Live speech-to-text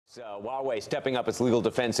Huawei stepping up its legal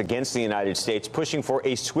defense against the United States, pushing for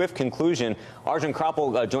a swift conclusion. Arjun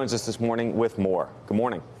Kroppel joins us this morning with more. Good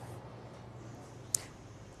morning.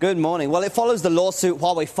 Good morning. Well, it follows the lawsuit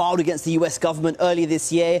Huawei filed against the U.S. government earlier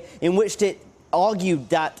this year, in which it argued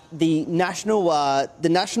that the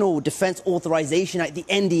National Defense Authorization Act, the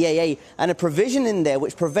NDAA, and a provision in there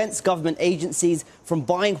which prevents government agencies from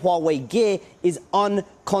buying Huawei gear is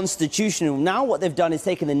unconstitutional. Now what they've done is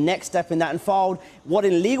taken the next step in that and filed what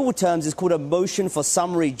in legal terms is called a motion for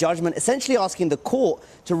summary judgment, essentially asking the court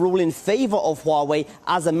to rule in favor of Huawei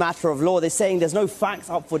as a matter of law. They're saying there's no facts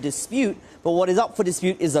up for dispute, but what is up for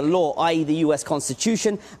dispute is the law, i.e. the U.S.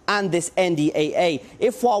 Constitution and this NDAA.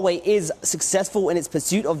 If Huawei is successful in its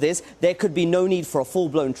pursuit of this, there could be no need for a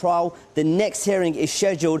full-blown trial. The next hearing is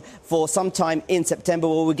scheduled for sometime in September,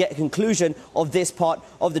 where we'll get a conclusion of this part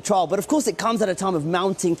of the trial. But of course, it comes at a time of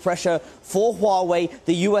mounting pressure for Huawei.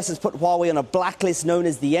 The U.S. has put Huawei on a blacklist known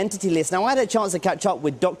as the Entity List. Now, I had a chance to catch up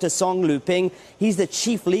with Dr. Song Luping. He's the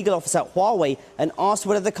chief legal officer at Huawei, and asked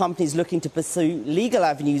whether the company is looking to pursue legal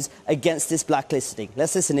avenues against this blacklisting.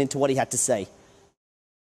 Let's listen into what he had to say.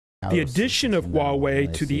 The addition of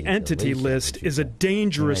Huawei to the Entity List is a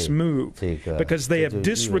dangerous move because they have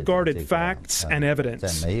disregarded facts and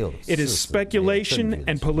evidence. It is speculation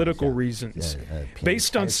and political reasons.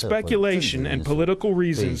 Based on speculation and political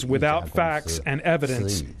reasons without facts and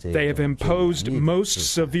evidence, they have imposed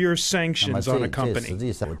most severe sanctions on a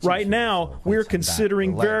company. Right now, we're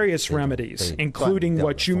considering various remedies, including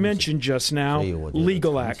what you mentioned just now,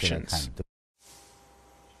 legal actions.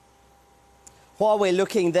 Huawei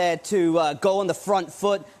looking there to go on the front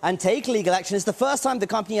foot and take legal action. It's the first time the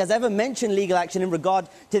company has ever mentioned legal action in regard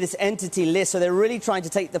to this entity list, so they're really trying to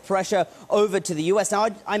take the pressure over to the U.S. Now,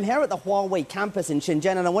 I'm here at the Huawei campus in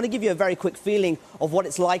Shenzhen, and I want to give you a very quick feeling of what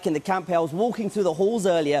it's like in the camp here. I was walking through the halls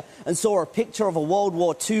earlier and saw a picture of a World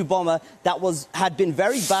War II bomber that had been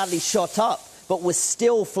very badly shot up, but was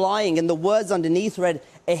still flying, and the words underneath read,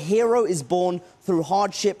 "A hero is born through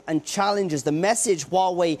hardship and challenges." The message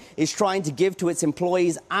Huawei is trying to give to its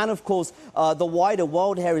employees and, of course, the wider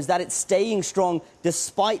world here is that it's staying strong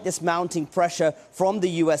despite this mounting pressure from the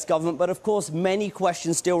U.S. government. But, of course, many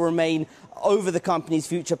questions still remain over the company's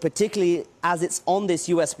future, particularly as it's on this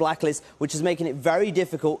U.S. blacklist, which is making it very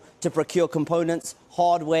difficult to procure components,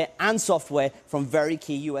 hardware and software from very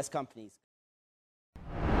key U.S. companies.